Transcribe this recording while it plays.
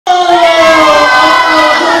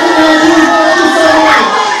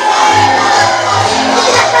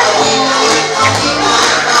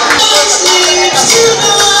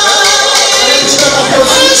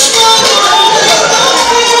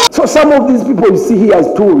some of these people you see here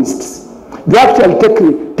as tourists, they're actually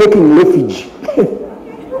taking refuge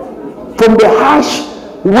from the harsh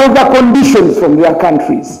weather conditions from their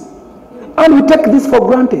countries. And we take this for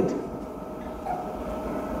granted.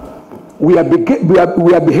 We are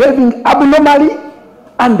behaving abnormally,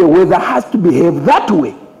 and the weather has to behave that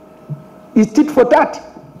way. It's tit for tat.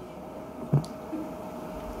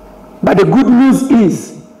 But the good news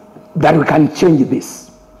is that we can change this.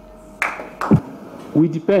 We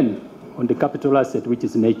depend on the capital asset, which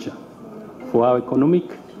is nature, for our economic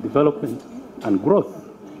development and growth.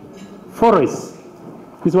 Forest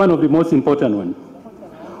is one of the most important ones.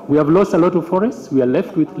 We have lost a lot of forests. We are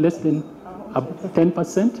left with less than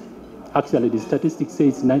 10%. Actually, the statistics say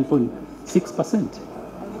it's 9.6%.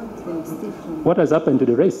 What has happened to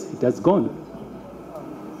the rest? It has gone.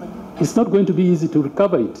 It's not going to be easy to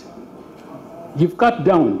recover it. You've cut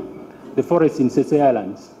down the forests in Seychelles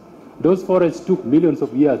Islands. Those forests took millions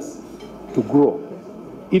of years to grow.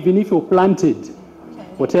 Even if you planted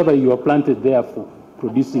whatever you are planted there for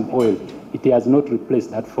producing oil, it has not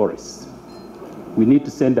replaced that forest. We need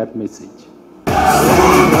to send that message.